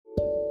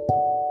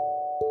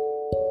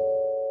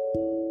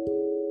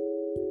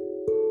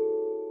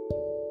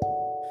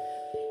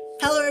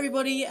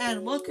everybody,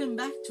 and welcome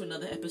back to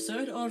another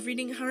episode of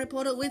Reading Harry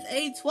Potter with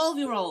a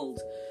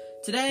 12-year-old.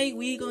 Today,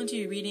 we're going to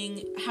be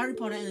reading Harry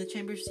Potter and the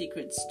Chamber of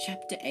Secrets,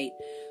 Chapter 8,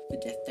 The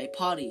Death Day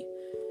Party.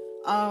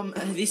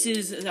 This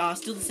is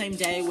still the same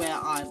day where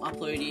I'm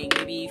uploading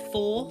maybe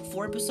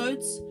four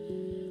episodes.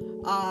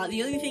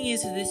 The only thing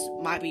is this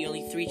might be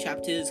only 3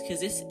 chapters, because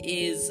this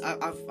is,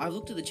 I've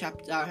looked at the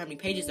chapter, how many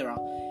pages there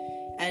are,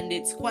 and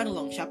it's quite a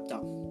long chapter.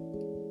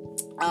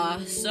 I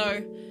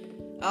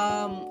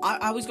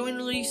was going to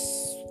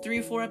release 3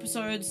 or 4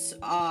 episodes.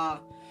 I'm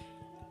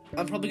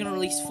probably going to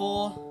release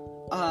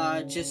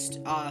 4, just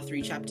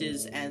 3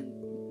 chapters, and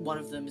one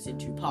of them is in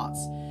 2 parts.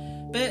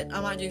 But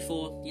I might do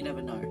 4, you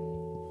never know.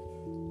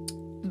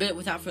 But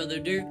without further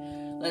ado,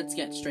 let's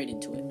get straight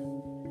into it.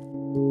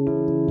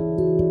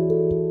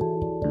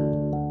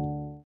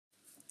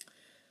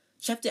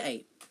 Chapter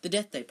 8, The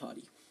Death Day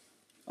Party.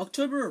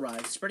 October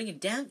arrived, spreading a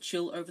damp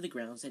chill over the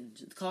grounds and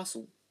into the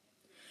castle.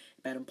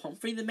 Madame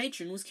Pomfrey, the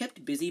matron, was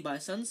kept busy by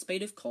a sudden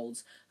spate of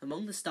colds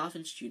among the staff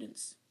and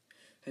students.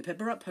 Her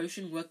pepper-up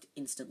potion worked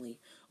instantly,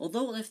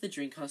 although it left the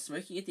drinker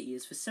smoking at the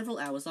ears for several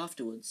hours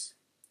afterwards.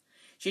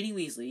 Ginny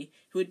Weasley,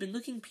 who had been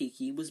looking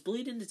peaky, was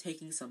bullied into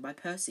taking some by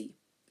Percy.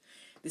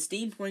 The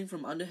steam pouring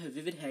from under her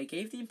vivid hair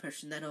gave the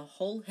impression that her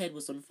whole head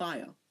was on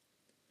fire.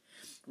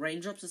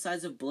 Raindrops the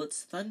size of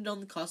bullets thundered on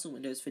the castle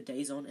windows for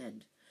days on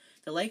end.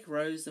 The lake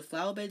rose, the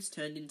flower beds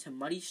turned into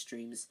muddy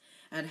streams,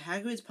 and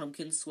Hagrid's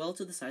pumpkins swelled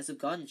to the size of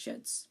garden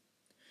sheds.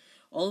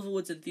 Oliver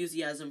Wood's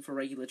enthusiasm for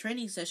regular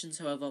training sessions,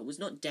 however, was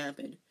not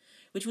dampened,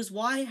 which was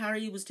why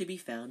Harry was to be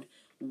found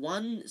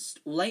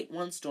late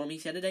one stormy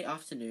Saturday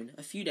afternoon,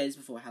 a few days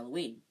before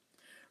Halloween,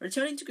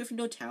 returning to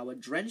Gryffindor Tower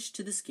drenched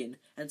to the skin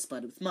and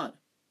splattered with mud.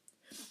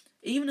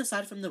 Even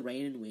aside from the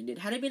rain and wind, it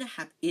hadn't been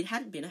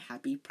a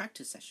happy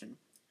practice session.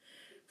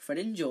 Fred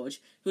and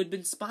George, who had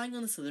been spying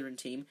on the Slytherin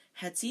team,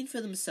 had seen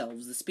for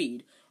themselves the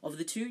speed of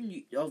the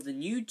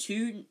new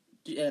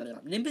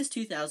Nimbus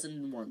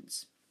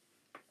 2001s.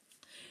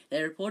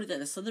 They reported that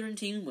the Slytherin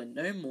team were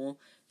no more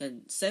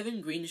than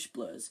 7 greenish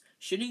blurs,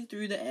 shooting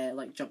through the air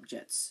like jump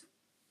jets.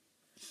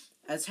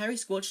 As Harry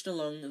scorched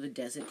along the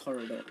deserted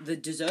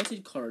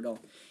corridor,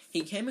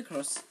 he came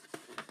across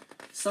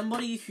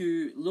somebody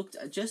who looked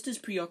just as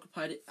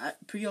preoccupied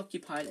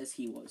as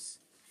he was.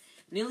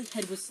 Nearly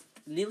Headless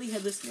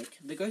Nick,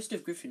 the ghost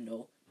of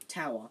Gryffindor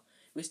Tower,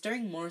 was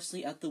staring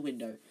morosely out the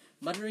window,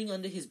 muttering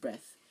under his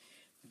breath.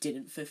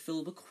 Didn't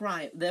fulfill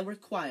their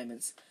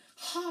requirements.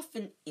 Half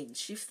an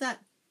inch, if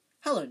that.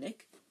 Hello,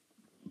 Nick,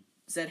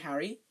 said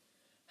Harry.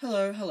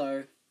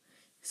 Hello,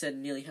 said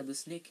Nearly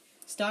Headless Nick,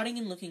 starting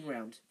and looking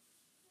round.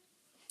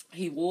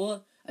 He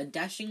wore a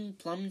dashing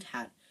plumed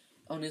hat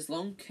on his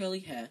long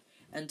curly hair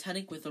and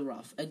tunic with a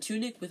ruff,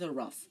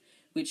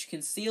 which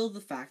concealed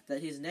the fact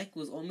that his neck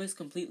was almost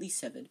completely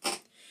severed.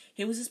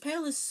 He was as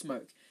pale as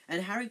smoke,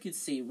 and Harry could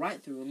see right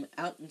through him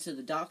out into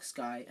the dark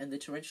sky and the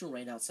torrential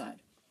rain outside.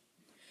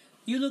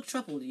 You look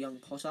troubled, young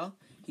Potter,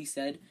 he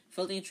said,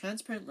 folding a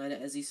transparent letter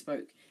as he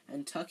spoke,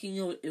 and tucking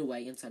it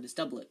away inside his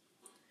doublet.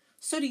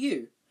 So do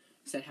you,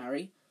 said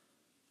Harry.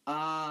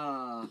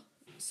 Ah,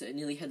 said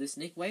Nearly Headless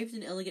Nick, waved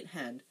an elegant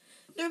hand.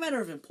 No matter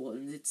of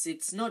importance,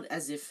 it's not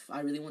as if I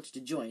really wanted to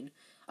join.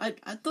 I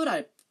thought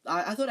I'd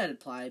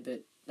apply,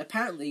 but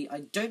apparently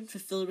I don't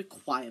fulfill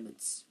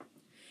requirements.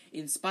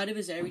 In spite of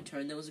his airy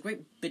tone, there was a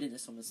great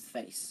bitterness on his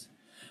face.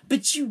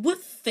 But you would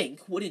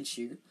think, wouldn't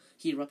you,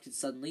 he erupted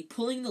suddenly,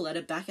 pulling the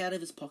letter back out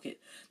of his pocket,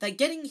 that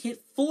getting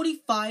hit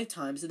 45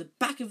 times in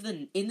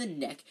the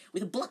neck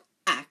with a blunt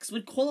axe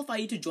would qualify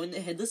you to join the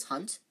Headless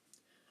Hunt?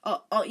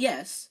 Oh,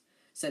 yes,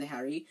 said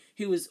Harry,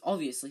 who was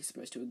obviously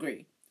supposed to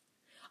agree.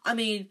 I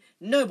mean,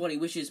 nobody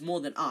wishes more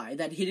than I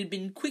that it had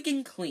been quick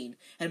and clean,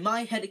 and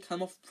my head had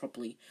come off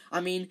properly.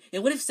 I mean,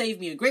 it would have saved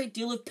me a great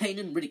deal of pain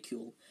and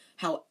ridicule.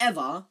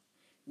 However,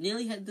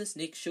 Nearly Headless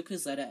Nick shook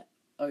his letter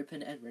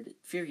open and read it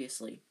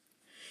furiously.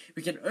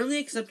 We can only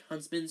accept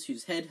huntsmen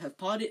whose heads have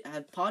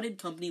parted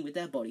company with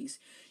their bodies.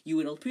 You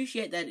would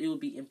appreciate that it would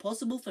be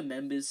impossible for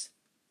members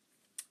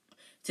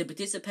to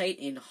participate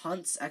in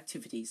Hunt's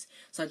activities,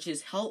 such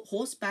as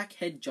horseback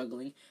head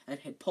juggling and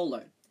head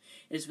polo.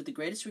 It is with the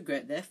greatest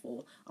regret,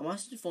 therefore, I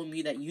must inform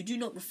you that you do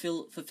not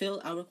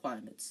fulfill our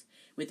requirements.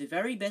 With the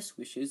very best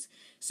wishes,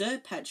 Sir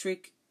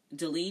Patrick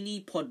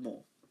Delaney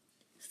Podmore.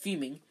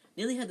 Fuming,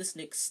 Nearly Headless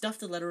Nick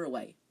stuffed the letter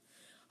away.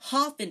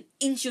 Half an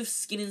inch of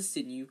skin and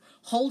sinew,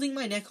 holding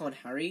my neck on,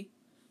 Harry.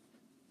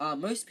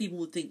 Most people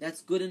would think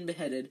that's good and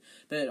beheaded,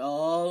 but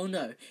oh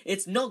no,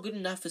 it's not good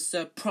enough for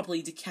Sir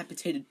Properly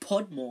Decapitated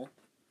Podmore.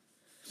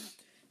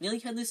 Nearly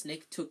Headless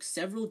Nick took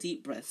several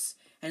deep breaths,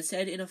 and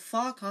said in a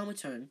far calmer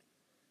tone,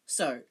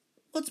 So,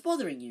 what's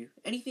bothering you?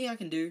 Anything I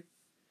can do?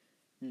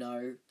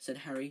 No, said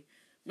Harry,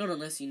 not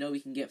unless you know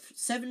we can get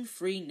 7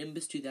 free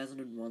Nimbus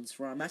 2001s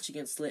for our match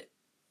against Slytherin.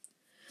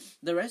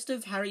 The rest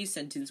of Harry's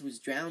sentence was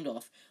drowned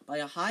off by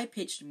a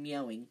high-pitched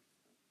meowing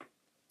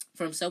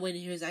from somewhere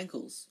near his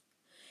ankles.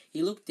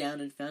 He looked down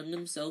and found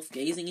himself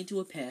gazing into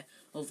a pair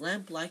of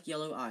lamp-like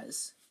yellow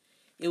eyes.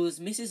 It was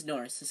Mrs.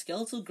 Norris, a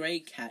skeletal grey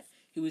cat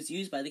who was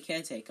used by the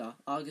caretaker,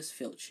 Argus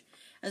Filch,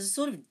 as a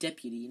sort of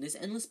deputy in his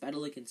endless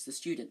battle against the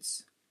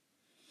students.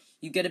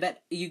 You better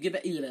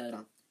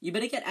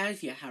get out of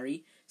here,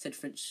 Harry,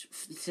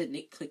 said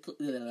Nick quickly.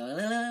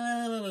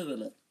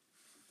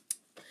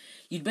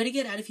 You'd better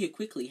get out of here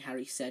quickly,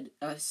 Harry said.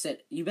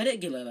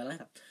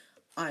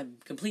 I'm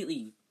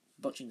completely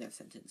botching that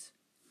sentence.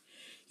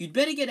 You'd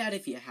better get out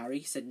of here,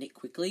 Harry, said Nick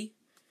quickly.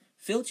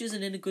 Filch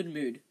isn't in a good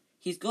mood.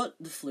 He's got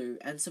the flu,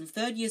 and some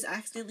third years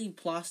accidentally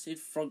plastered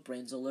frog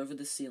brains all over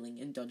the ceiling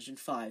in Dungeon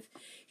 5.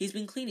 He's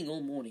been cleaning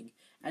all morning,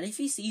 and if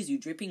he sees you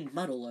dripping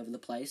mud all over the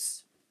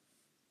place...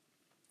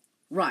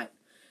 Right,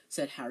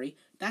 said Harry,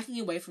 backing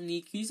away from the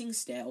accusing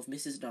stare of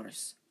Mrs.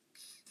 Norris.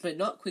 But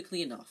not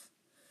quickly enough.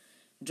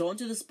 Drawn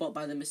to the spot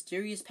by the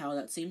mysterious power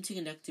that seemed to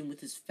connect him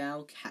with his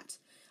foul cat,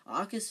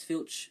 Arcus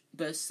Filch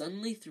burst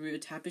suddenly through a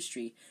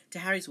tapestry to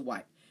Harry's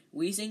right,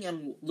 wheezing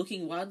and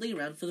looking wildly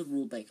around for the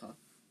rule breaker.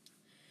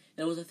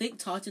 There was a thick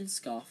tartan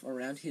scarf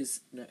around his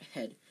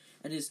head,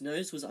 and his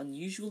nose was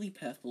unusually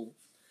purple.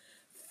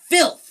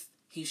 Filth!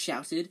 He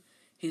shouted,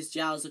 his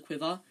jowls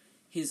a-quiver,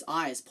 his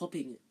eyes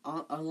popping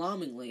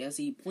alarmingly as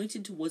he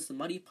pointed towards the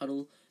muddy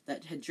puddle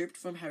that had dripped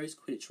from Harry's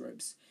Quidditch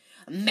robes.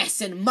 Mess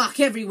and muck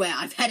everywhere!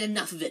 I've had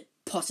enough of it,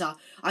 Potter!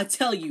 I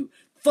tell you,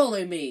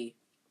 follow me!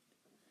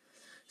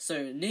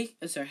 So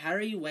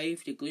Harry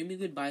waved a gloomy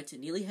goodbye to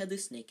Nearly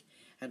Headless Nick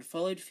and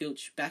followed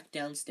Filch back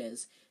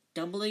downstairs,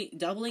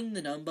 doubling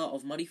the number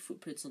of muddy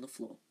footprints on the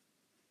floor.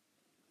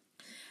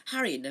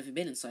 Harry had never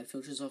been inside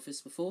Filch's office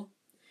before.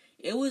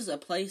 It was a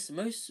place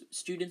most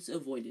students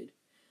avoided.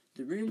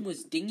 The room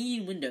was dingy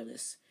and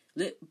windowless,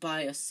 lit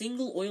by a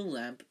single oil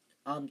lamp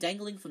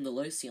dangling from the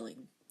low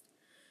ceiling.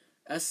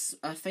 A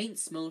faint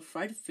smell of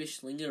fried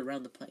fish lingered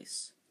around the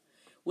place.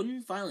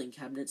 Wooden filing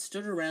cabinets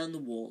stood around the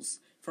walls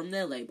from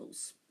their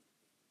labels.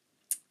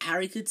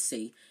 Harry could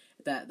see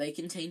that they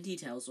contained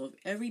details of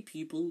every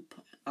pupil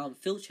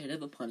Filch had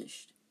ever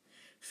punished.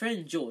 Fred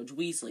and George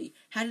Weasley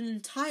had an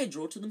entire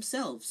drawer to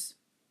themselves.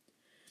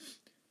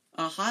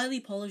 A highly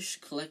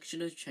polished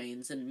collection of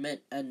chains and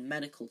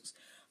manacles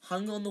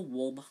hung on the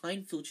wall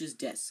behind Filch's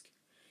desk.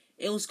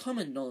 It was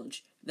common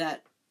knowledge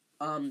that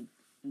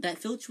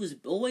Filch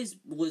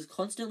was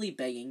constantly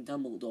begging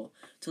Dumbledore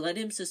to let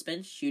him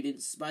suspend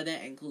students by their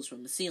ankles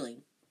from the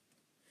ceiling.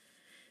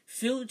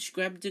 Filch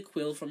grabbed a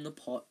quill from the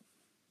pot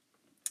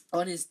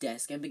on his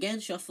desk and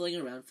began shuffling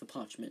around for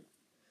parchment.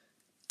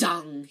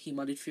 Dung! He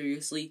muttered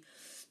furiously.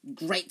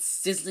 Great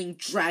sizzling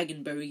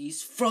dragon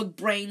bogies, frog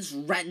brains,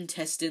 rat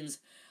intestines.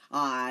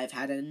 I've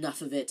had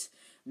enough of it.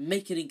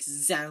 Make an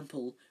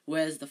example.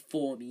 Where's the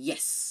form?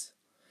 Yes.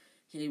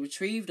 He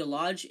retrieved a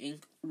large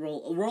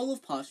roll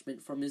of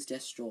parchment from his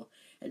desk drawer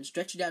and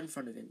stretched it out in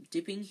front of him,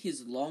 dipping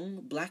his long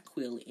black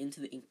quill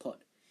into the inkpot.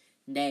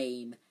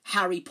 Name,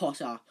 Harry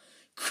Potter.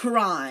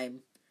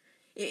 Crime.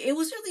 It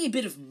was only a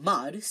bit of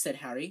mud, said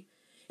Harry.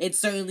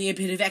 It's only a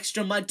bit of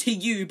extra mud to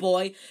you,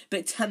 boy,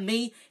 but to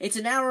me, it's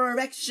an hour of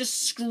extra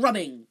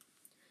scrubbing,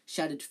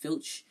 shouted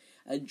Filch,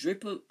 a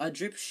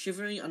drip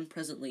shivering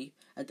unpleasantly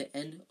at the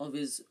end of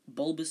his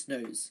bulbous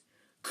nose.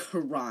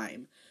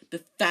 Crime.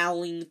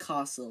 Befouling the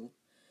castle.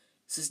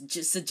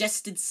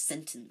 Suggested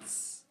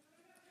sentence.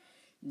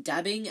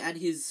 Dabbing at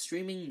his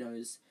streaming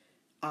nose,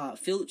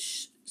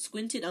 Filch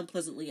squinted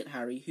unpleasantly at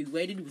Harry, who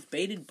waited with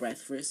bated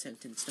breath for his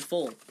sentence to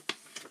fall.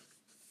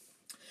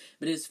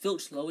 But as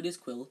Filch lowered his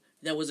quill,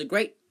 there was a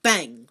great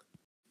bang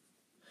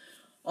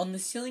on the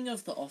ceiling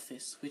of the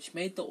office, which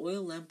made the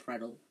oil lamp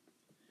rattle.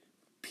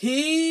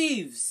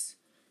 Peeves!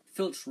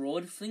 Filch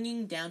roared,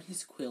 flinging down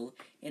his quill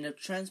in a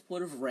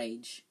transport of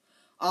rage.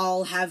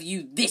 I'll have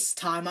you this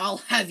time, I'll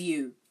have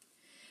you!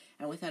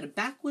 And without a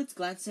backwards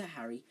glance at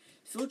Harry,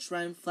 Filch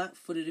ran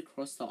flat-footed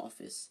across the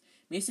office,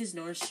 Mrs.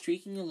 Norris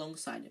streaking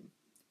alongside him.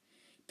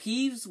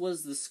 Peeves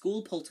was the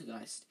school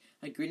poltergeist,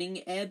 a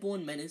grinning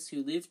airborne menace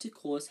who lived to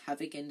cause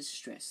havoc and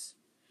distress.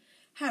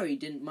 Harry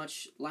didn't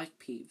much like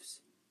Peeves,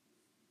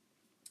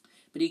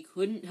 but he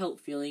couldn't help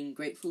feeling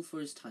grateful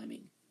for his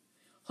timing.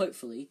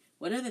 Hopefully,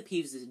 whatever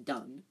Peeves had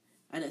done,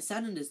 and it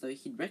sounded as though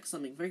he'd wrecked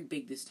something very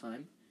big this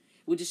time,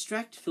 would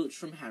distract Filch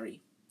from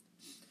Harry.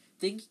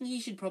 Thinking he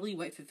should probably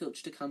wait for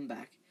Filch to come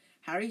back,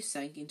 Harry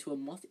sank into a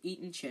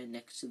moth-eaten chair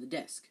next to the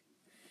desk.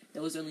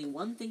 There was only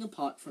one thing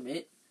apart from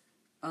it,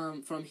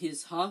 from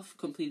his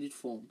half-completed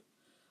form.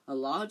 A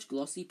large,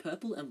 glossy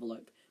purple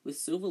envelope with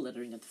silver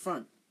lettering at the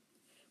front.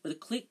 With a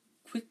quick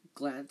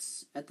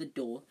glance at the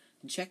door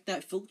to check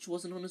that Filch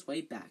wasn't on his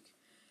way back,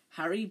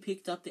 Harry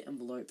picked up the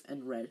envelope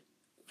and read,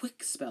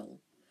 Quick Spell,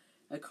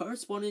 a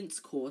correspondence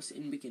course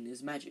in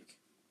beginner's magic.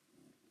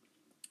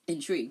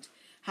 Intrigued,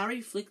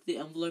 Harry flicked the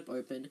envelope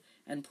open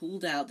and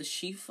pulled out the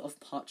sheaf of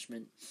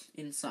parchment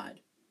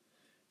inside.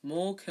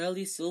 More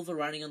curly silver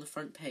writing on the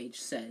front page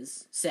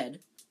said,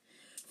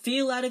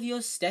 Feel out of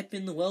your step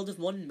in the world of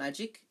modern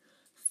magic?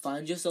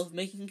 Find yourself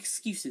making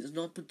excuses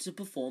not to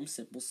perform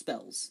simple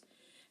spells.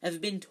 Ever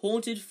been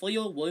taunted for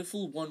your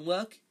woeful wand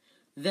work?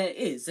 There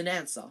is an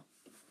answer.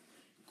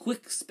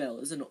 Quick Spell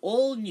is an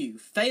all-new,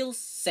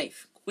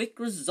 fail-safe,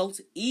 quick-result,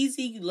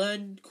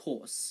 easy-learned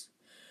course.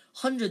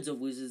 Hundreds of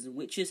wizards and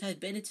witches had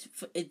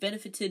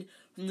benefited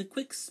from the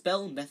quick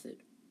spell method.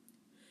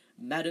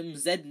 Madam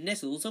Z.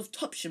 Nettles of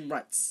Topsham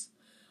writes,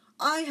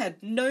 I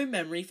had no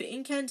memory for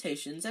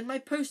incantations, and my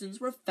potions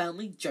were a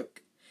family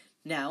joke.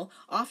 Now,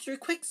 after a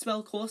quick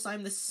spell course, I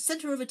am the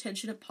centre of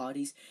attention at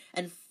parties,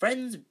 and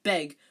friends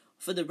beg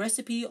for the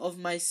recipe of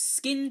my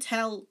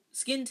scintillation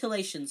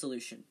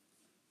solution.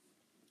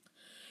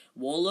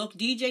 Warlock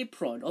DJ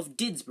Prod of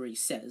Didsbury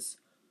says,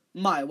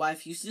 My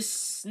wife used to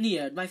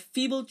sneer at my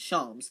feeble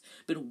charms,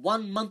 but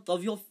 1 month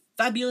of your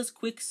fabulous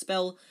quick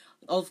spell,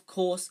 of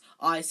course,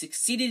 I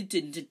succeeded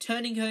in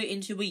turning her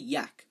into a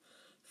yak.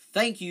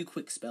 Thank you,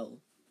 quick spell.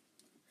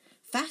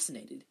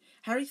 Fascinated,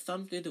 Harry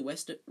thumbed through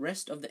the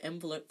rest of the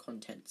envelope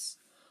contents.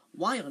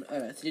 Why on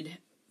earth did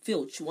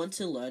Filch want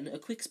to learn a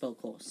quick spell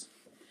course?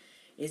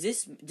 Does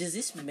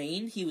this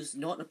mean he was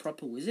not a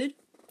proper wizard?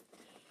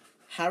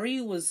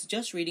 Harry was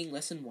just reading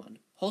Lesson 1,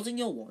 Holding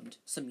Your Wand,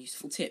 Some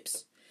Useful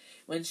Tips,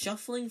 when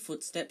shuffling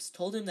footsteps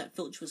told him that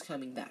Filch was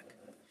coming back.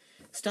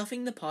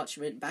 Stuffing the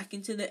parchment back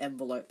into the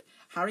envelope,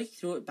 Harry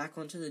threw it back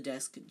onto the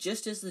desk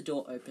just as the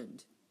door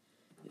opened.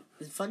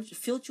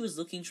 Filch was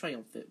looking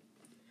triumphant.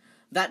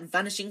 That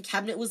vanishing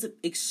cabinet was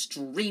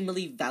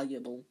extremely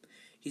valuable,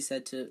 he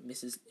said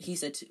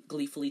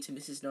gleefully to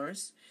Mrs.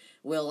 Norris.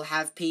 We'll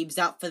have Peeves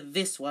out for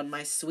this one,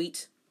 my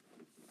sweet.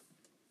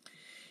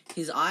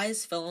 His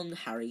eyes fell on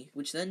Harry,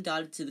 which then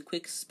darted to the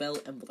quick spell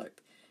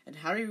envelope, and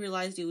Harry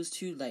realized it was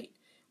too late.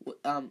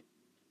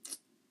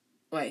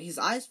 His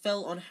eyes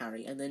fell on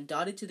Harry and then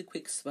darted to the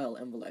quick spell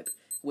envelope,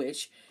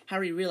 which,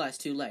 Harry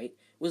realized too late,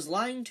 was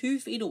lying 2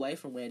 feet away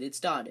from where it had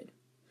started.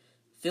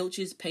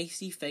 Filch's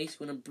pasty face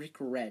went a brick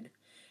red.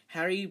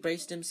 Harry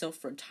braced himself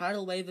for a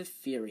tidal wave of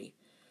fury.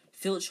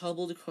 Filch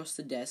hobbled across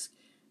the desk,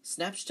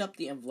 snatched up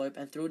the envelope,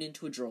 and threw it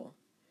into a drawer.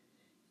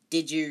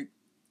 Did you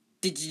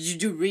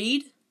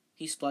read?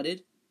 He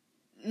spluttered.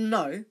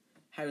 No,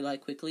 Harry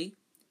lied quickly.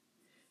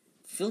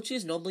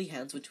 Filch's knobbly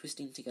hands were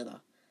twisting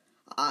together.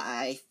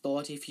 I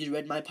thought if you'd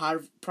read my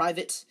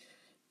private...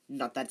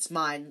 Not that it's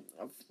mine.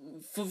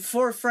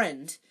 For a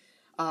friend.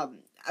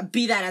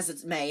 Be that as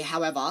it may,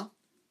 however.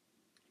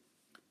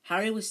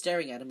 Harry was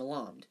staring at him,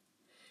 alarmed.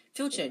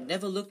 Filch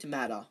never looked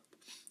madder.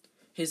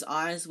 His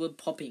eyes were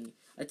popping.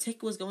 A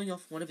tick was going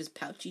off one of his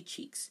pouchy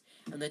cheeks,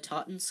 and the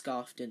tartan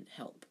scarf didn't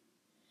help.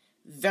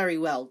 Very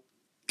well.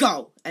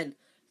 Go! And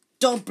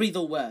don't breathe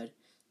a word.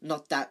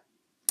 Not that...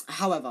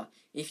 However,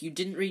 if you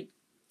didn't read...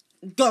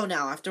 Go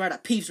now, I have to write a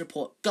Peeves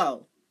report.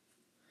 Go!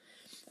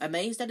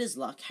 Amazed at his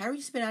luck, Harry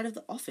sped out of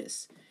the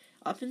office,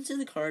 up into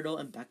the corridor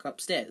and back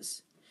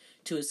upstairs.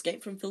 To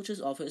escape from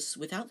Filch's office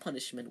without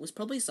punishment was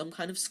probably some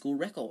kind of school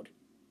record.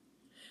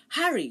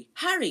 Harry!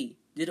 Harry!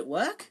 Did it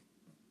work?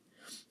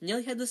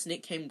 Nearly Headless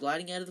Nick came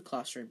gliding out of the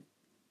classroom.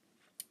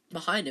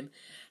 Behind him,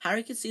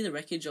 Harry could see the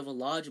wreckage of a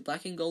large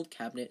black and gold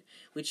cabinet,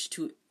 which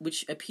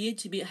appeared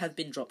to have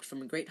been dropped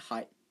from a great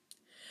height.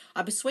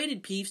 I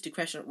persuaded Peeves to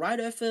crash it right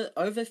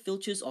over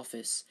Filch's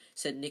office,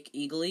 said Nick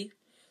eagerly.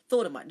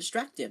 Thought it might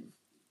distract him.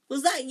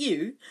 Was that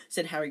you?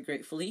 Said Harry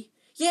gratefully.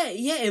 Yeah,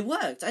 it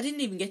worked. I didn't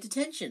even get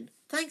detention.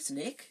 Thanks,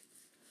 Nick.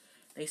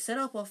 They set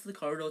off the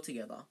corridor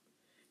together.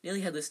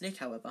 Nearly Headless Nick,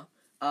 however,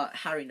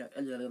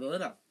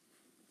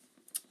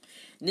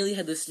 Nearly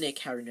Headless Nick,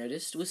 Harry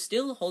noticed, was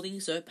still holding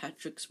Sir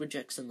Patrick's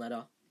rejection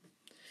letter.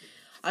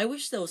 I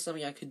wish there was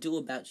something I could do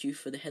about you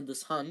for the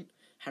Headless Hunt,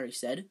 Harry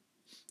said.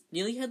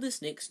 Nearly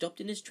Headless Nick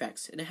stopped in his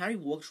tracks, and Harry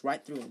walked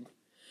right through him.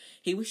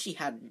 He wished he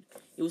hadn't.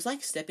 It was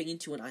like stepping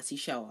into an icy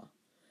shower.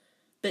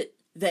 But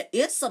there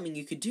is something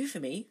you could do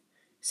for me,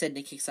 said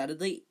Nick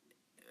excitedly.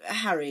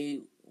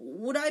 Harry,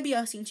 would I be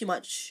asking too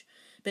much?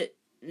 But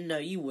no,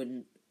 you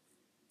wouldn't.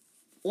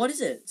 What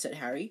is it? Said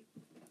Harry.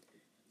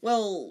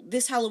 Well,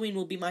 this Halloween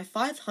will be my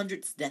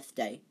 500th death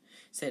day,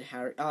 said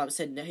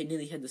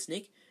Nearly Headless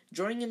Nick,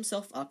 drawing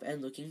himself up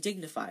and looking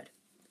dignified.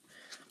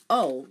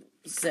 Oh,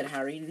 said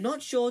Harry,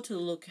 not sure to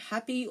look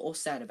happy or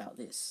sad about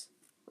this.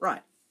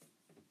 Right.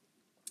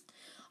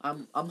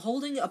 I'm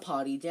holding a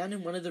party down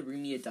in one of the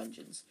roomier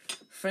dungeons.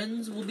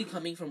 Friends will be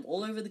coming from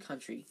all over the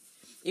country.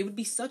 It would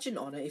be such an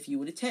honour if you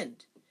would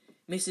attend.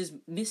 Mr.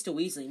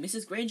 Weasley,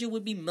 Mrs. Granger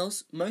would be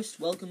most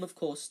welcome, of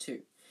course,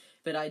 too.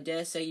 But I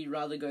dare say you'd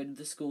rather go to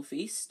the school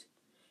feast.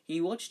 He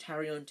watched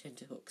Harry on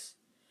tenterhooks.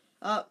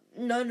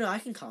 No, I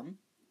can come.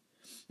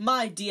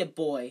 My dear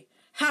boy,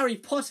 Harry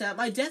Potter at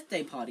my death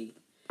day party.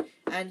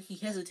 And he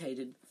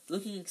hesitated,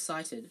 looking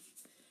excited.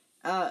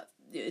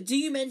 Do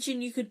you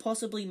mention you could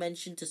possibly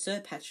mention to Sir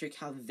Patrick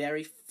how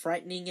very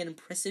frightening and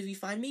impressive you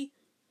find me?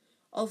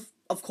 Of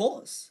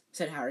course,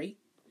 said Harry.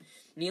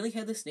 Nearly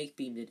Headless Nick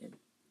beamed at him.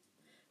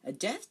 A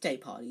death day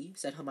party,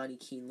 said Hermione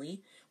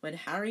keenly, when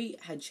Harry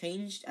had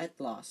changed at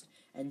last,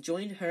 and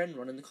joined her and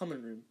Ron in the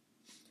common room.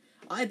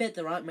 I bet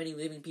there aren't many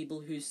living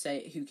people who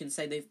can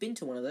say they've been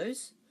to one of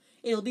those.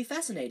 It'll be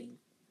fascinating.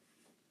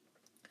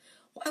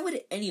 Why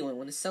would anyone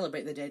want to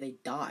celebrate the day they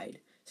died?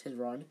 Said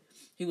Ron,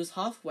 who was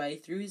halfway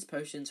through his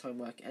potions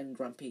homework and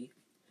grumpy.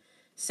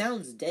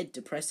 Sounds dead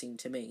depressing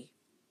to me.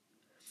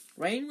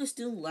 Rain was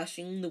still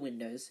lashing the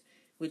windows,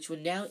 which were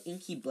now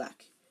inky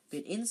black.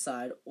 but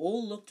inside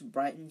all looked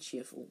bright and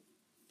cheerful.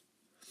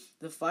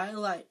 The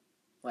firelight...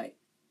 Wait.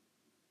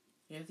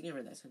 Yeah, I think I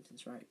read that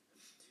sentence right.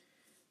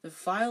 The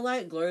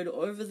firelight glowed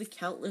over the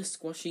countless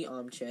squashy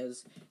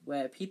armchairs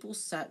where people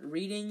sat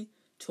reading,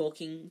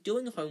 talking,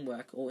 doing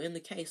homework, or in the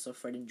case of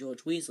Fred and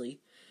George Weasley,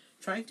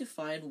 trying to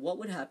find what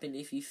would happen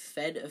if you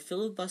fed a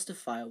filibuster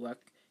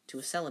firework to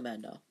a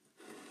salamander.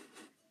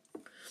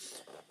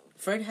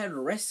 Fred had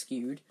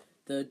rescued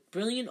the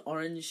brilliant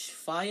orange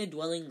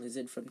fire-dwelling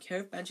lizard from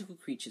Care of Magical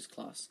Creatures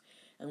class,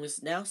 and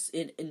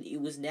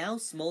it was now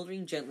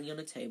smouldering gently on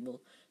a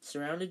table,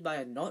 surrounded by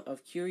a knot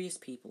of curious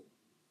people.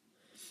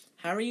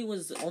 Harry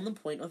was on the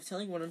point of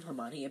telling Ron and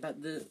Hermione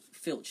about the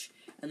Filch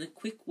and the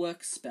quick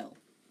spell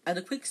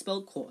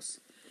course,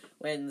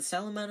 when the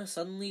salamander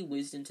suddenly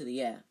whizzed into the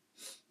air,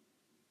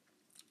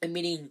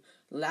 emitting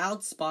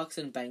loud sparks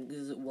and bangs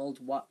as it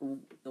whirled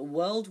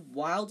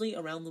wildly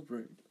around the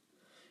room.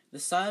 The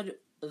sight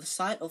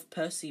of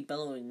Percy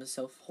bellowing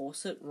himself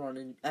hoarse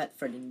at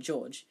Fred and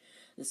George,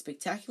 the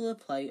spectacular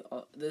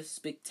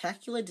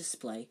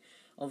display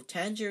of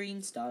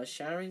tangerine stars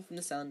showering from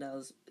the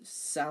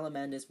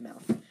salamander's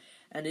mouth,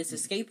 and its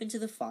escape into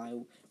the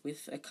fire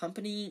with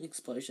accompanying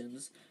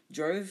explosions,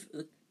 drove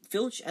the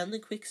Filch and the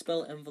quick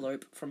spell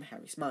envelope from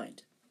Harry's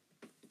mind.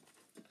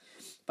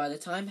 By the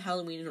time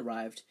Halloween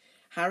arrived,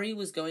 Harry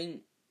was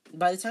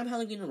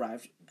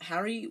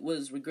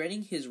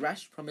regretting his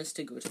rash promise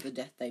to go to the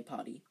Death Day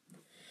party.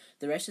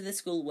 The rest of the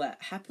school were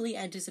happily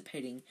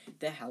anticipating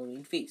their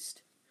Halloween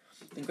feast.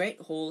 The Great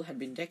Hall had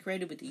been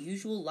decorated with the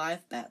usual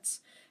live bats.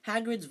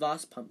 Hagrid's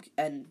vast pumpkins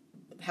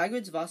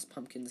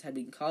had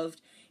been carved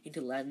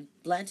into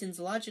lanterns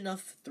large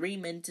enough for 3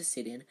 men to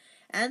sit in,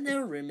 and there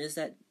were rumors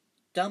that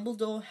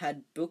Dumbledore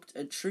had booked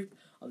a troupe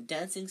of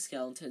dancing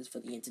skeletons for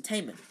the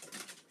entertainment.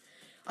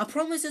 "A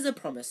promise is a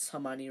promise,"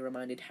 Hermione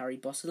reminded Harry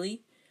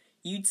bossily.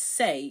 You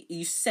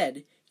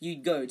said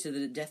you'd go to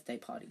the Death Day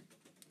party."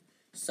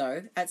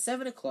 So, at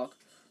 7 o'clock,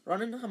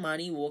 Ron and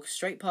Hermione walked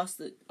straight past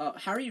the...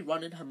 Harry,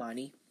 Ron, and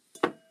Hermione...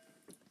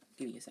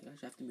 Give me a second, I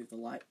just have to move the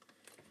light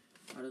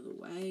out of the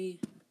way.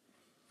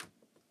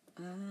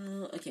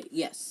 Okay,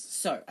 yes.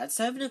 So, at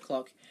 7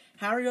 o'clock,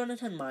 Harry, Ron, and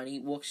Hermione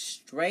walked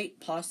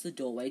straight past the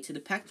doorway to the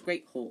packed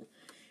Great Hall,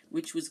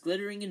 which was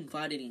glittering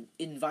invitingly,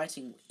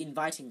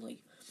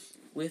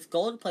 with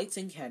gold plates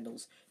and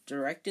candles,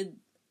 directed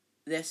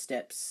their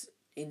steps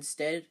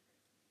instead...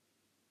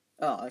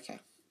 Oh, okay.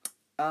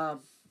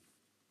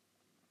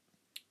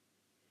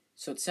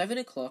 So at 7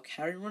 o'clock,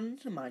 Harry, Ron,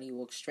 and Hermione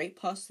walked straight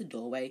past the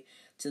doorway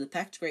to the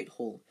packed Great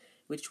Hall,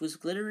 which was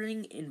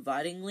glittering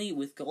invitingly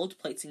with gold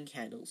plates and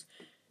candles,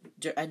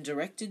 and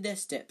directed their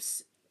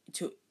steps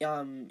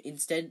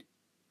instead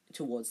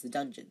towards the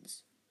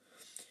dungeons.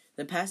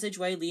 The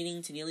passageway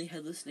leading to Nearly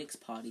Headless Nick's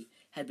party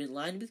had been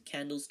lined with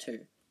candles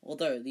too,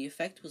 although the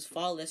effect was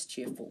far less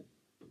cheerful.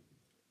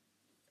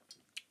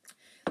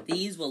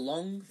 These were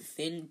long,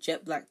 thin,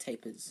 jet-black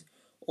tapers,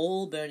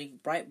 all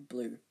burning bright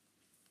blue,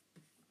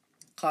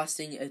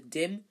 casting a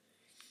dim,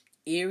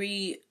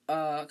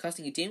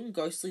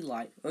 ghostly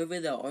light over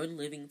their own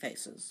living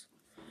faces.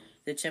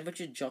 The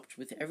temperature dropped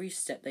with every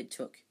step they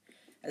took.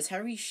 As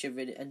Harry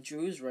shivered and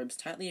drew his robes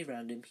tightly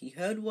around him, he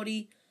heard what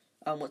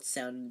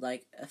sounded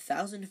like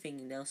 1,000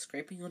 fingernails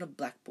scraping on a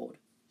blackboard.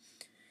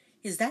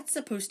 "Is that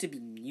supposed to be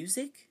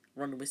music?"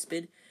 Ron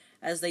whispered,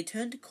 as they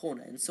turned a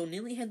corner and saw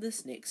Nearly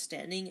Headless Nick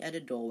standing at a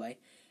doorway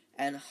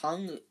and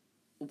hung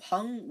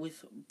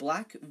with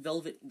black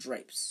velvet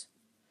drapes.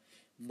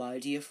 "My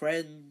dear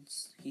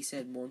friends," he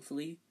said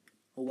mournfully,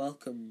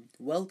 "welcome,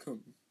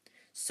 welcome.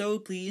 So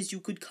pleased you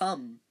could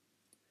come."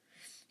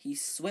 He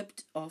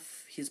swept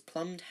off his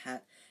plumed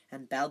hat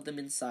and bowed them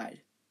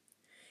inside.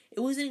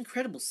 It was an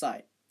incredible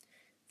sight.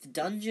 The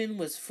dungeon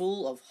was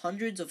full of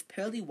hundreds of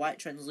pearly white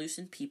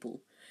translucent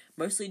people,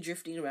 mostly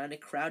drifting around a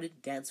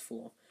crowded dance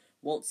floor,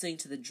 waltzing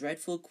to the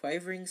dreadful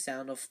quavering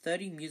sound of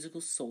 30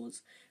 musical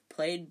swords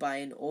played by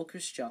an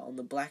orchestra on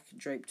the black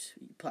draped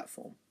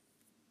platform.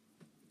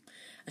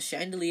 A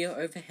chandelier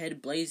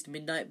overhead blazed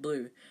midnight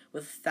blue,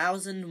 with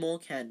 1,000 more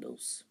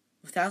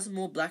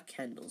black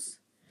candles.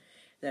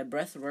 Their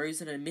breath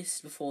rose in a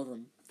mist before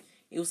them.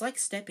 It was like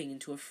stepping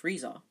into a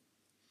freezer.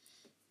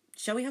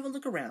 "Shall we have a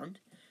look around?"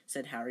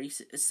 Harry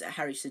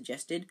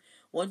suggested,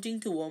 wanting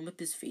to warm up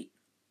his feet.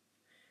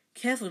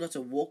 "Careful not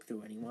to walk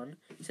through anyone,"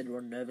 said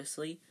Ron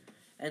nervously,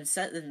 and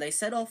then they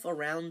set off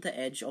around the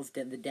edge of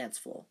the dance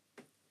floor.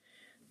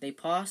 They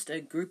passed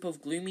a group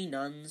of gloomy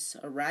nuns,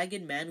 a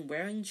ragged man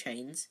wearing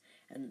chains,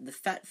 and the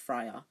fat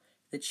friar,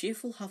 the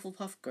cheerful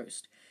Hufflepuff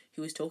ghost,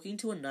 who was talking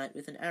to a knight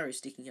with an arrow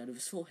sticking out of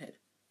his forehead.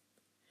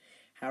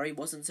 Harry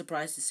wasn't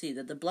surprised to see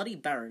that the Bloody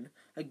Baron,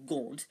 a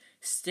gaunt,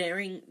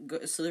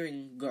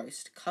 slithering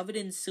ghost, covered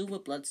in silver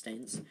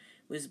bloodstains,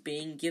 was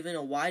being given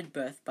a wide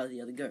berth by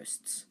the other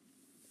ghosts.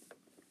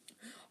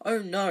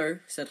 "Oh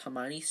no," said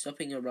Hermione,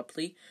 stopping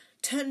abruptly.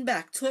 Turn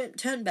back!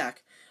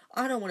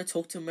 I don't want to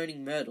talk to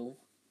Moaning Myrtle."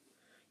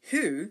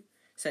 "Who?"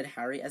 said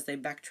Harry as they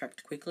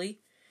backtracked quickly.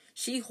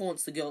 "She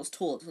haunts the girls'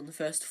 toilet on the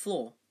first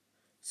floor,"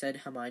 said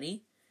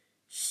Hermione.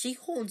 "She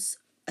haunts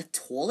a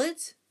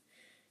toilet?"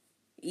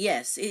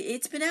 Yes,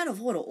 it's been out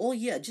of order all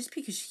year just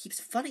because she keeps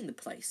flooding the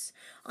place.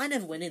 I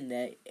never went in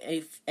there,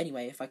 if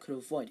I could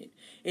avoid it.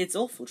 It's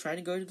awful trying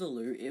to go to the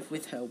loo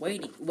with her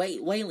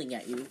wailing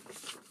at you.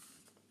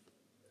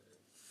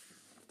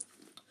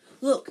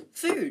 Look,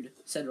 food,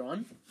 said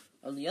Ron.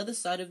 On the other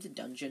side of the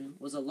dungeon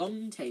was a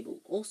long table,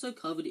 also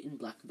covered in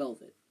black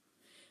velvet.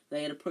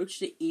 They had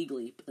approached it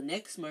eagerly, but the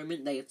next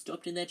moment they had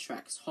stopped in their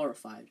tracks,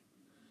 horrified.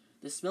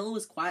 The smell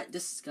was quite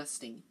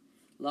disgusting.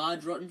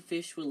 Large rotten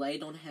fish were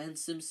laid on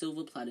handsome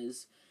silver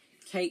platters,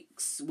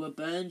 cakes were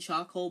burned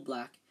charcoal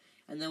black,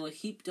 and they were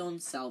heaped on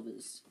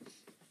salvers.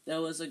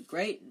 There was a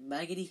great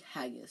maggoty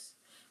haggis,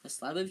 a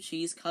slab of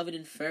cheese covered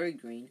in furry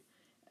green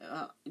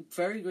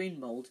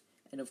mould,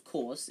 and of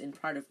course, in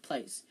pride of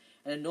place,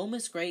 an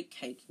enormous great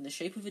cake in the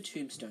shape of a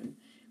tombstone,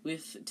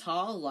 with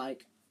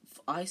tar-like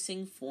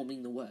icing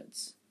forming the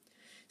words.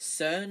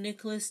 Sir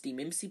Nicholas de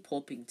Mimsy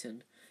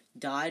Porpington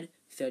died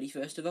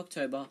 31st of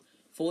October,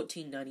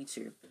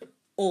 1492.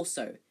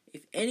 Also,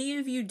 if any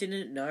of you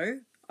didn't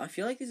know, I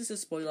feel like this is a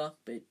spoiler,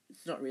 but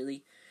it's not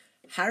really.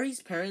 Harry's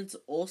parents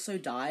also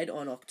died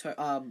on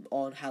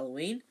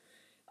Halloween.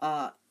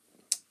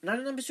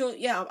 99% sure.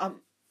 Yeah,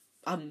 I'm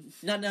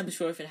 99%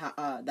 sure if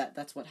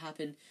that's what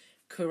happened.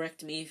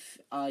 Correct me if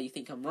you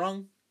think I'm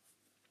wrong.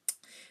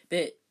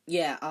 But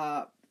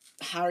yeah,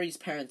 Harry's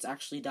parents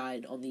actually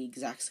died on the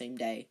exact same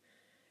day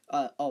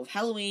of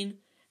Halloween,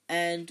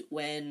 and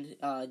when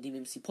de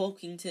Mimsy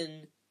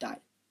Porpington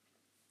died.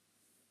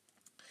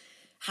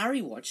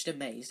 Harry watched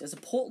amazed as a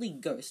portly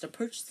ghost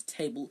approached the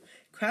table,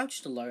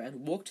 crouched low,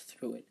 and walked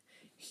through it.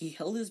 He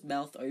held his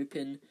mouth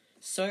open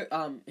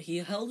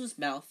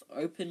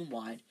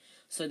wide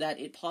so that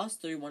it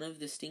passed through one of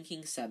the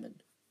stinking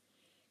salmon.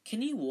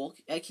 Can you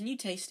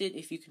taste it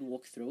if you can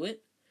walk through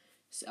it?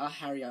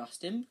 Harry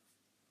asked him.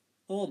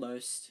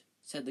 Almost,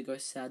 said the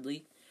ghost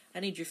sadly,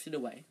 and he drifted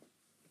away.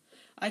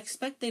 I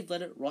expect they've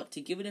let it rot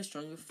to give it a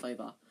stronger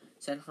flavour,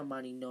 said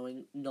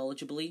Hermione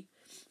knowledgeably,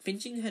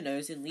 pinching her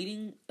nose and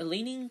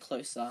leaning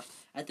closer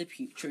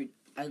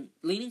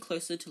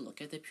to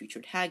look at the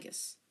putrid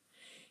haggis.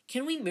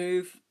 Can we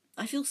move?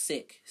 I feel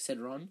sick, said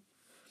Ron.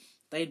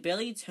 They had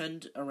barely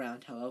turned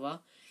around, however,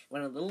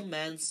 when a little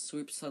man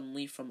swooped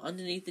suddenly from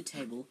underneath the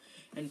table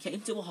and came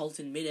to a halt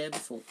in midair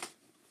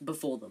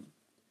before them.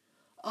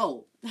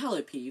 Oh,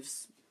 hello,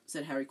 Peeves,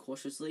 said Harry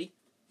cautiously.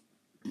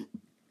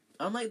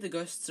 Unlike the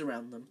ghosts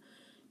around them,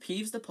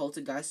 Peeves the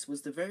poltergeist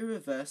was the very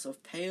reverse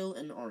of pale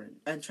and orange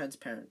and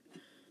transparent.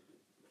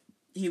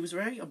 He was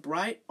wearing a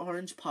bright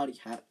orange party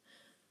hat,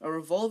 a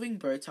revolving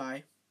bow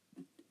tie,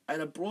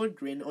 and a broad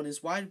grin on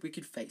his wide,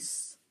 wicked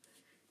face.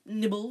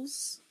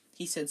 Nibbles,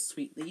 he said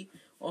sweetly,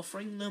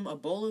 offering them a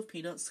bowl of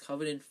peanuts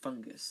covered in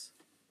fungus.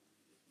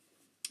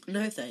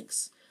 No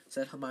thanks,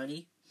 said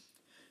Hermione.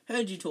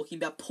 Heard you talking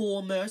about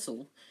poor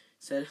Myrtle,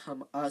 said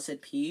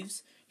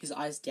Peeves, his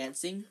eyes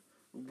dancing.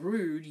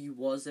 Rude you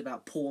was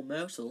about poor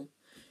Myrtle.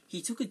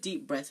 He took a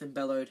deep breath and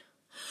bellowed,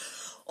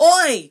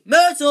 Oi,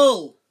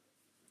 Myrtle!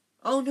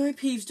 Oh no,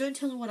 Peeves, don't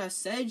tell her what I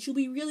said. She'll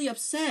be really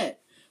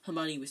upset,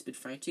 Hermione whispered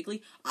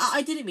frantically.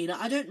 I didn't mean it.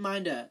 I don't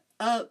mind her.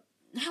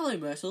 Hello,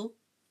 Myrtle.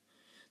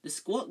 The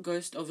squat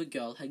ghost of a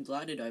girl had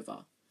glided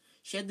over.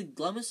 She had the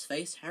glummest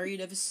face Harry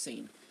had ever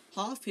seen,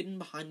 half hidden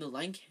behind the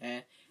lank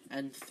hair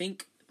and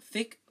thick,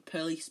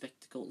 pearly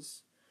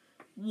spectacles.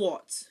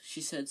 What?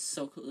 She said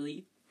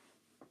sulkily.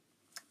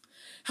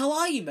 How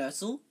are you,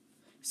 Myrtle?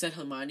 Said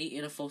Hermione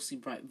in a falsely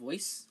bright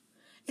voice.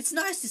 It's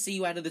nice to see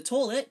you out of the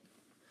toilet.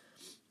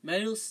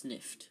 Myrtle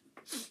sniffed.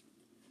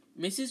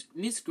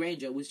 Miss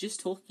Granger was just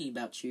talking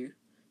about you,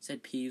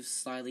 said Peeves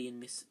slyly in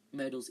Miss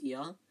Myrtle's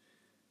ear.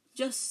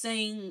 Just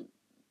saying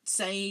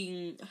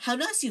how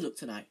nice you look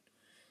tonight,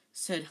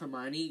 said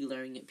Hermione,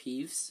 glaring at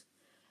Peeves.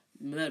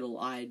 Myrtle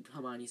eyed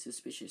Hermione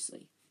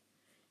suspiciously.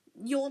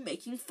 You're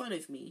making fun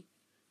of me,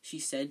 she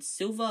said,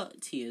 silver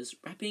tears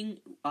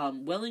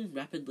welling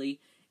rapidly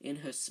in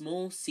her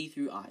small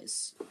see-through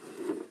eyes.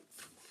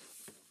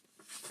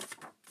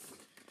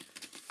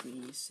 Give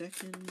me a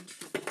second.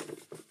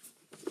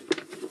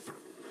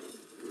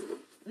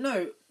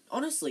 No,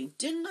 honestly,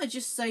 didn't I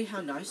just say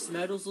how nice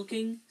Myrtle's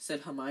looking?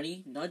 Said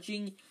Hermione,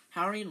 nudging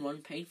Harry and Ron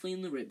painfully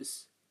in the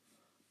ribs.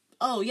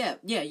 Oh, yeah,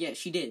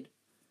 she did.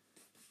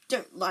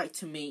 Don't lie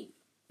to me,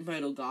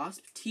 Myrtle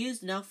gasped,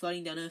 tears now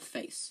flooding down her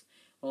face,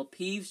 while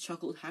Peeves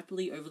chuckled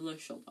happily over her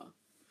shoulder.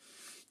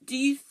 Do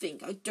you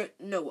think I don't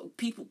know what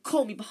people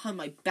call me behind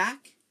my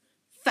back?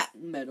 Fat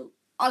Myrtle,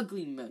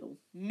 ugly Myrtle,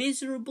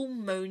 miserable,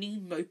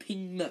 moaning,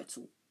 moping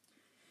Myrtle.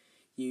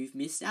 You've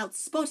missed out,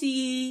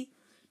 Spotty,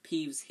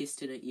 Peeves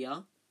hissed in her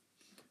ear.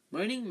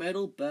 Moaning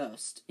Myrtle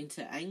burst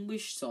into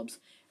anguished sobs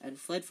and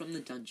fled from the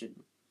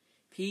dungeon.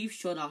 Peeves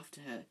shot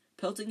after her,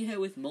 pelting her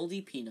with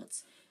mouldy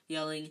peanuts,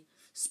 yelling,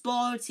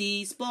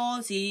 Spotty,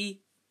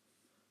 Spotty!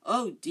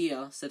 Oh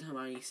dear, said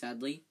Hermione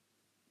sadly.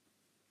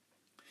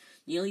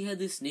 Nearly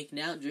Headless Nick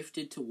now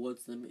drifted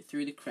towards them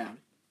through the crowd.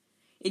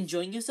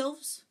 Enjoying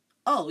yourselves?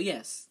 Oh,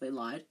 yes, they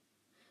lied.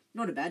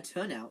 Not a bad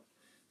turnout,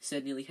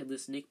 said Nearly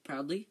Headless Nick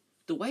proudly.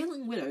 The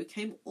Wailing Widow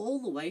came all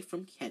the way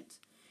from Kent.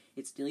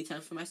 It's nearly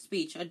time for my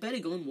speech. I'd better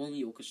go and warn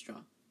the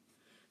orchestra."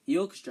 The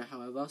orchestra,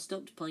 however,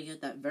 stopped playing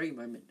at that very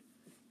moment.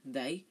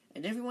 They,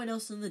 and everyone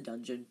else in the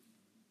dungeon,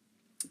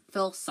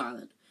 fell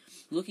silent,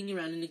 looking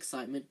around in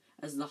excitement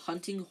as a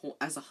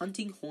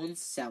hunting horn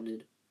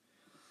sounded.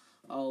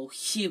 "Oh,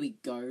 here we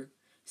go,"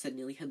 said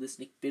Nearly Headless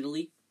Nick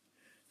bitterly.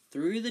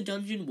 Through the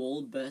dungeon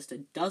wall burst a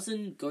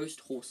dozen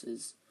ghost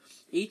horses,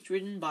 each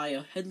ridden by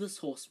a headless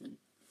horseman.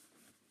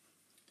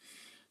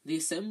 The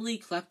assembly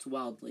clapped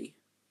wildly.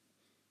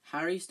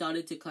 Harry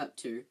started to clap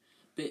too,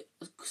 but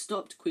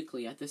stopped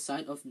quickly at the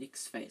sight of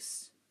Nick's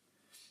face.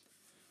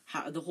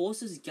 The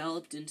horses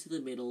galloped into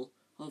the middle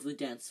of the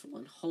dance floor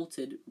and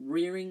halted,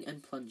 rearing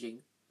and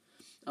plunging.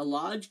 A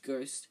large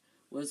ghost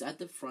was at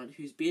the front,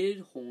 whose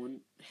bearded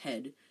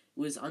head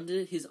was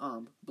under his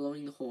arm,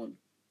 blowing the horn.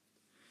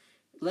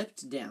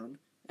 Leapt down,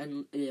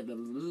 and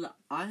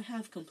I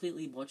have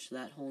completely botched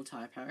that whole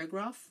entire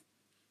paragraph.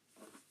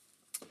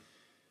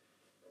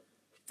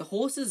 The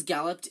horses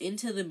galloped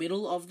into the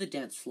middle of the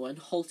dance floor and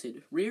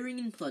halted, rearing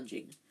and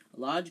plunging. A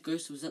large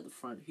ghost was at the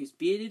front, whose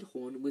bearded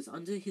horn was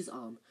under his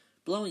arm,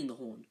 blowing the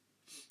horn.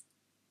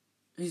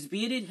 His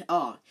bearded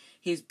head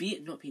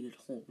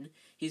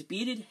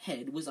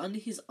was under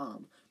his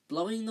arm,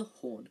 blowing the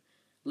horn,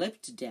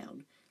 leapt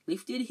down,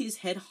 lifted his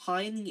head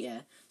high in the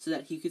air so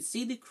that he could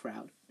see the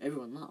crowd,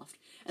 everyone laughed,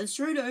 and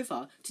strode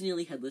over to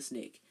Nearly Headless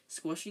Nick,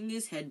 squashing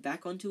his head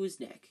back onto his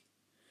neck.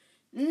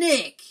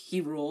 "Nick!" he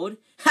roared.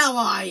 "How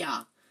are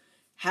ya?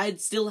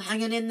 Head still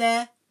hanging in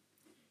there?"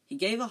 He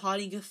gave a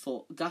hearty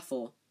guffaw,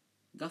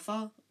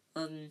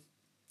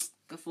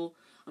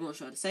 I'm not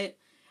sure how to say it,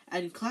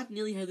 and clapped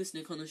Nearly Headless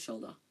Nick on the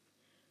shoulder.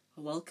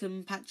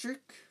 "Welcome,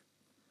 Patrick,"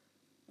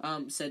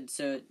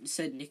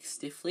 said Nick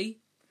stiffly.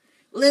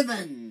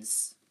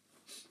 "Livens!"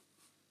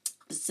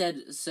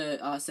 said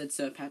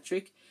Sir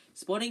Patrick,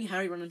 spotting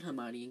Harry, Ron, and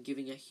Hermione and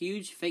giving a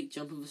huge fake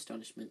jump of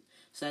astonishment,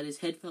 so that his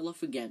head fell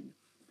off again.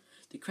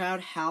 The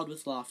crowd howled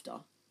with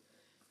laughter.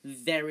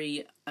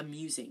 "Very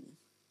amusing,"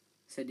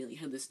 said Nearly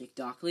Headless Nick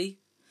darkly.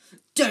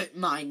 "Don't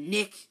mind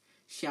Nick,"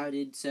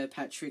 shouted Sir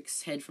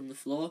Patrick's head from the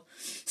floor.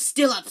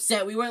 "Still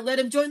upset we won't let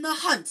him join the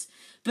hunt.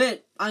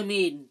 But, I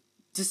mean,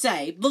 to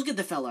say, look at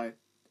the fellow."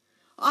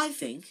 "I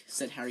think,"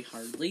 said Harry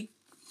hurriedly,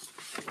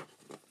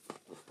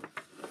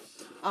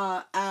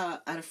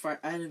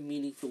 at a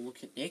meaningful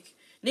look at Nick,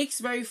 "Nick's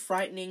very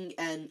frightening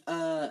and,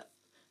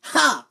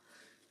 ha!"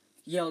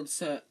 yelled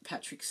Sir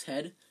Patrick's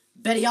head.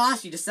 "Bet he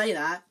asked you to say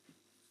that."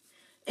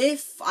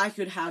 "If I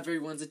could have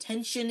everyone's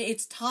attention,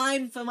 it's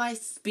time for my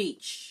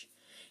speech,"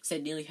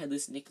 said Nearly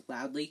Headless Nick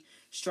loudly,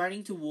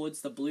 striding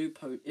towards the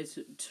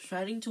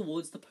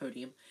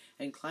podium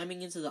and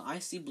climbing into the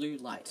icy blue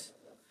light.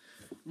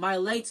 "My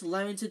late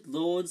lamented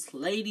lords,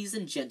 ladies,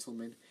 and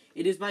gentlemen,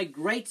 it is my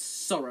great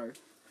sorrow."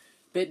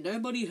 But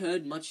nobody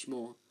heard much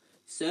more.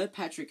 Sir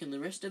Patrick and the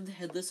rest of the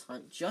Headless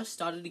Hunt just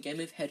started a game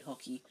of head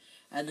hockey,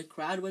 and the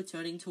crowd were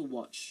turning to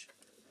watch.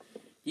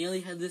 Nearly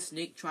Headless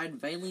Nick tried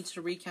vainly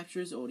to recapture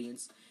his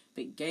audience,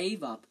 but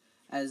gave up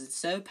as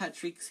Sir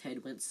Patrick's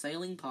head went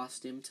sailing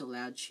past him to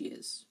loud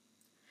cheers.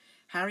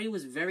 Harry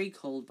was very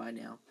cold by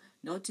now,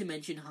 not to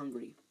mention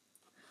hungry.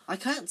 "I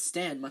can't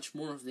stand much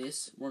more of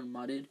this," Ron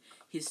muttered,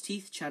 his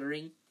teeth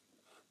chattering,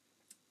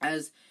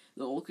 as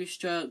the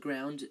orchestra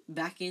ground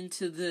back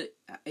into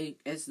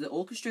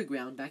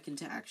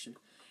action,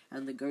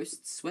 and the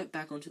ghosts swept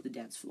back onto the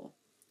dance floor.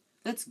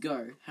 "Let's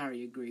go,"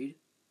 Harry agreed.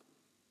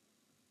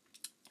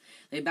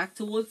 They backed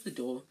towards the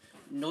door,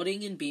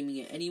 nodding and beaming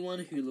at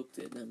anyone who looked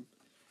at them,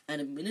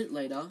 and a minute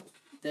later,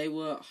 they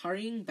were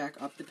hurrying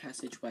back up the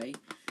passageway,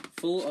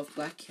 full of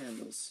black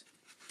candles.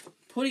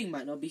 "Pudding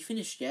might not be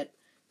finished yet,"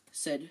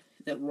 said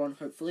Ron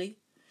hopefully,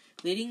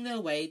 leading their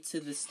way to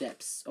the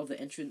steps of the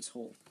entrance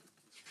hall.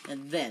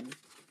 And then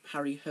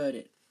Harry heard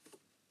it.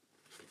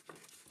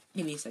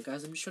 Give me a sec,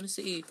 guys. I'm just trying to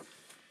see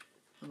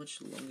how much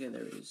longer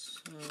there is.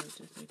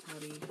 Birthday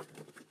party.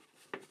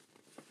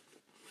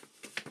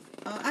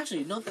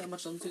 Actually, not that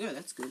much longer to go.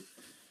 That's good.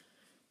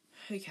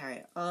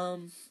 Okay.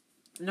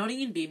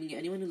 Nodding and beaming at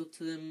anyone who looked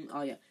to them.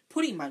 "Oh yeah,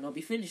 pudding might not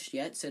be finished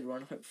yet," said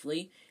Ron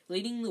hopefully,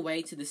 leading the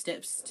way to the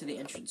steps to the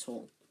entrance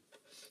hall.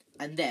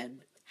 And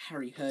then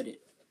Harry heard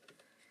it.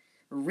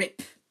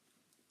 Rip,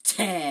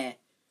 tear,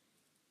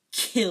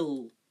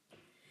 kill.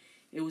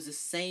 It was the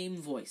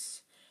same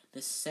voice,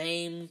 the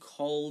same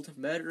cold,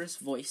 murderous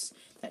voice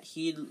that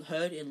he had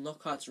heard in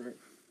Lockhart's room.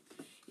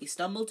 He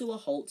stumbled to a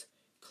halt,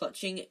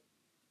 clutching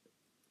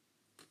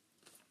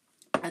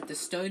at the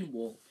stone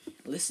wall,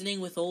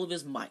 listening with all of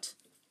his might.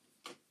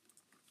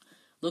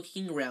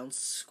 Looking around,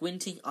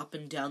 squinting up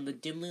and down the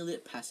dimly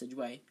lit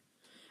passageway.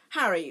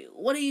 "Harry,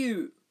 what are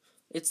you—"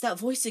 "It's that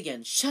voice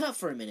again. Shut up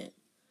for a minute."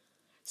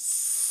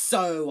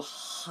 "So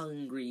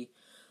hungry.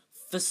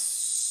 For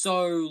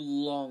so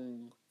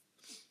long."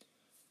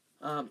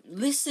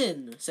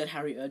 Listen," said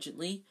Harry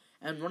urgently,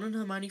 and Ron and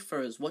Hermione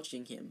froze,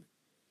 watching him.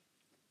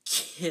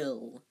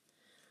 "Kill.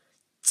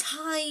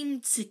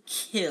 Time to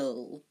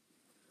kill."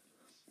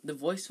 The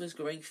voice was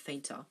growing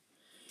fainter.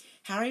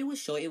 Harry was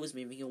sure it was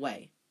moving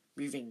away,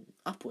 moving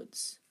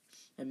upwards.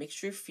 A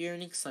mixture of fear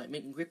and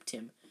excitement gripped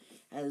him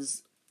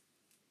as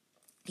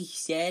he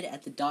stared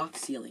at the dark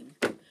ceiling.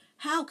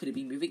 How could it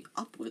be moving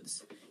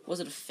upwards?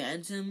 Was it a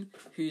phantom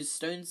to whom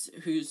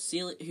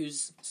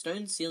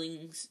stone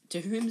ceilings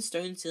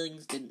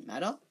didn't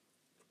matter?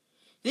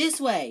 This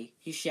way,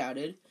 he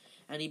shouted,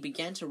 and he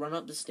began to run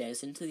up the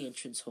stairs into the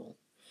entrance hall.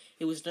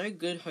 It was no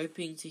good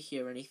hoping to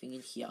hear anything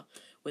in here,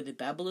 where the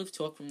babble of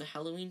talk from the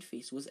Halloween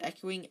feast was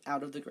echoing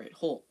out of the great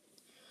hall.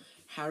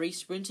 Harry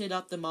sprinted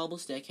up the marble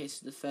staircase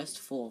to the first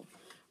floor.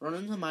 Ron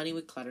and Hermione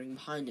were clattering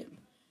behind him.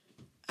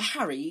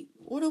 Harry,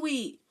 what are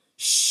we...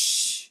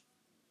 Shh!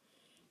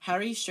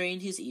 Harry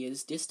strained his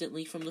ears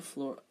distantly from the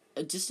floor...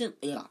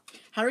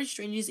 Harry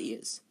strained his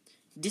ears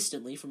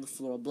distantly from the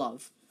floor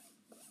above,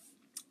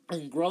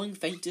 and growing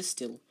fainter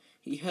still,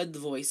 he heard the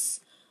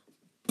voice,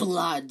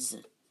 Blood!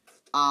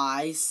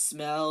 I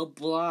smell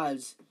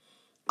blood!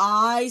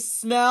 I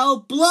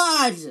smell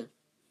blood!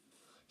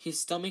 His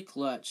stomach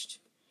lurched.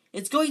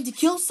 It's going to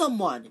kill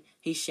someone!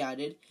 He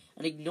shouted,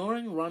 and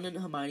ignoring Ron and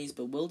Hermione's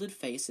bewildered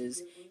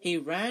faces, he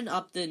ran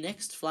up the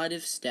next flight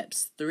of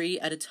steps 3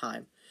 at a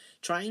time,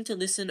 trying to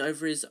listen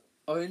over his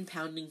own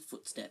pounding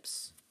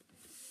footsteps.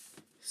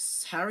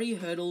 Harry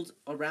hurtled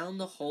around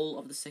the whole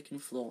of the second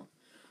floor,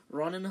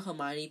 Ron and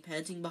Hermione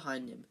panting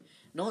behind him,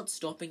 not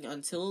stopping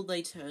until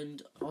they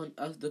turned on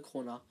the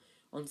corner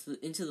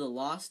into the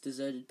last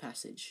deserted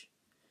passage.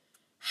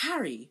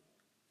 Harry,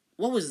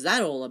 what was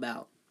that all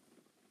about?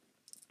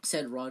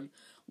 Said Ron,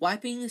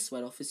 wiping the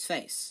sweat off his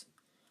face.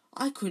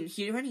 I couldn't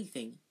hear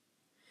anything.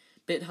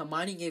 But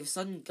Hermione gave a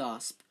sudden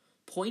gasp,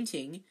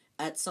 pointing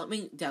at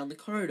something down the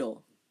corridor.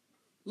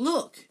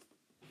 Look!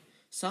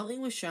 Something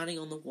was shining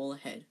on the wall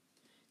ahead.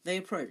 They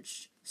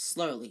approached,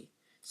 slowly,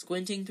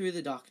 squinting through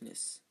the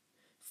darkness.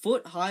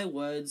 Foot-high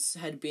words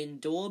had been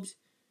daubed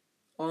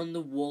on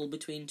the wall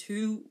between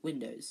 2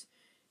 windows,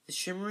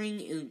 shimmering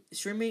in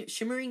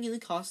the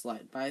cast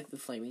light by the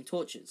flaming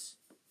torches.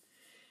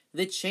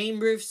 The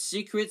Chamber of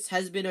Secrets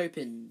has been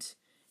opened.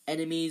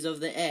 Enemies of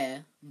the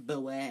air,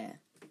 beware.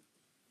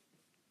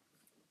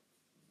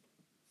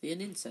 I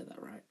didn't say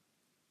that right.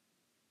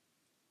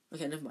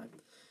 Okay, never mind.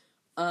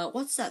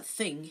 What's that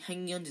thing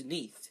hanging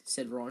underneath?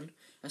 Said Ron,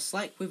 a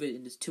slight quiver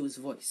to his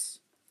voice.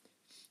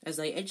 As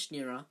they edged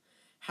nearer,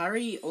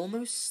 Harry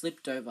almost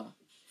slipped over.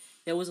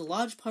 There was a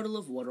large puddle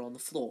of water on the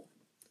floor.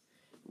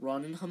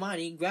 Ron and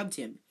Hermione grabbed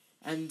him,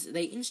 and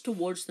they inched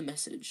towards the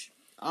message,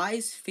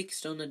 eyes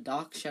fixed on a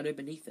dark shadow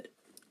beneath it.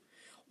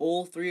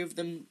 All three of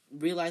them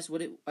realized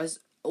what it was,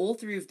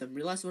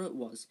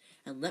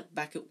 and leapt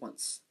back at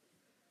once.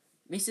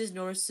 Mrs.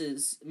 Norris,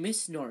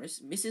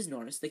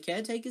 the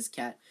caretaker's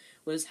cat,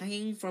 was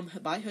hanging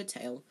by her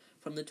tail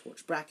from the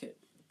torch bracket.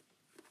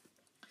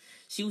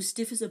 She was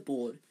stiff as a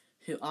board,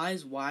 her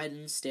eyes wide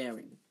and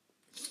staring.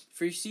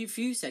 For a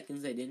few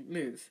seconds they didn't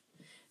move.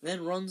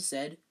 Then Ron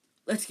said,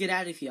 Let's get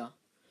out of here.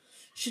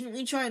 Shouldn't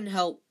we try and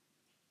help?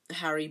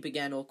 Harry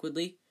began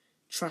awkwardly.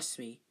 Trust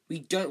me, we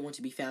don't want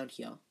to be found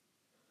here.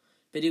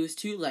 But it was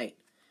too late.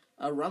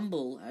 A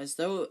rumble, as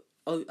though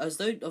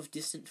of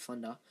distant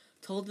thunder,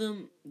 told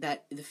them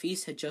that the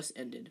feast had just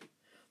ended.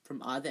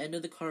 From either end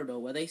of the corridor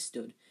where they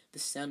stood, the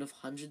sound of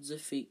hundreds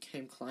of feet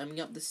came climbing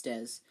up the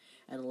stairs,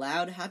 and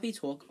loud, happy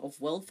talk of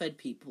well-fed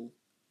people.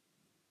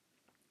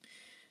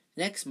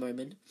 Next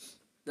moment,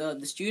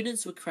 the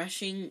students were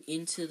crashing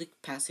into the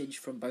passage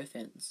from both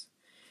ends.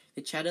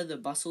 The chatter, the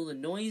bustle, the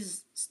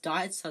noise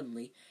died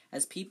suddenly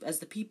as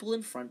the people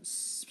in front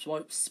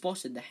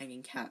spotted the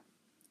hanging cat.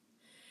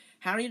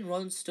 Harry and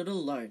Ron stood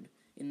alone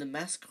in the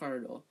mass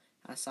corridor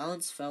as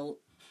silence fell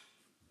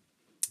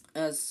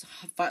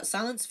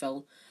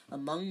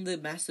among the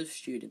mass of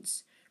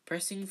students,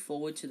 pressing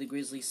forward to the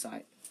grisly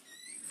sight.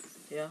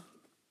 Yeah?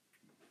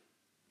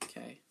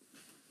 Okay.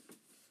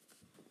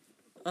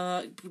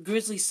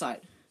 Grisly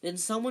sight. Then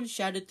someone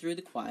shouted through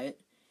the quiet,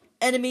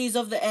 Enemies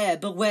of the air,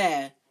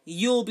 beware!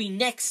 You'll be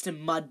next,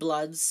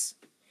 mudbloods!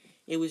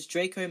 It was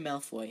Draco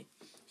Malfoy.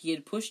 He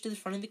had pushed to the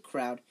front of the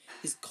crowd,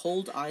 his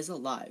cold eyes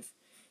alive,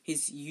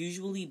 his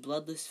usually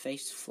bloodless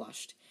face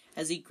flushed,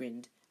 as he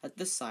grinned at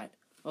the sight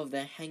of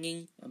their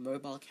hanging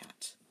immobile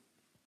cat.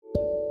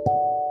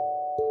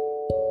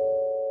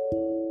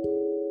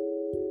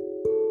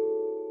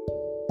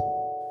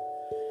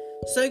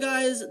 So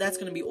guys, that's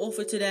going to be all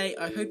for today.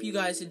 I hope you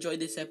guys enjoyed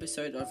this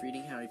episode of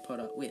Reading Harry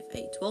Potter with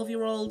a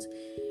 12-year-old.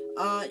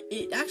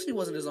 It actually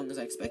wasn't as long as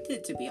I expected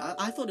it to be.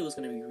 I thought it was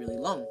going to be really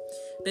long,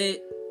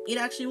 but it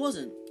actually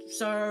wasn't.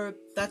 So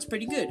that's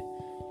pretty good.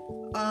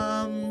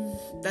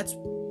 That's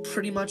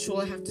pretty much all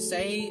I have to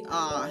say.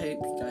 I hope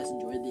you guys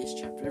enjoyed this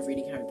chapter of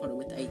Reading Harry Potter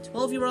with a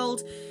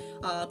 12-year-old.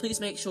 Please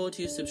make sure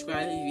to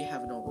subscribe if you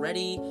haven't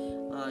already.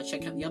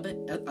 Check out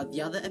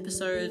the other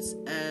episodes,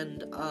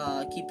 and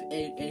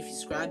if you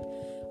subscribe,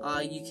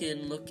 you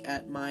can look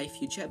at my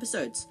future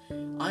episodes.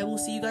 I will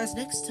see you guys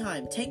next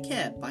time. Take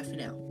care. Bye for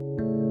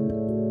now.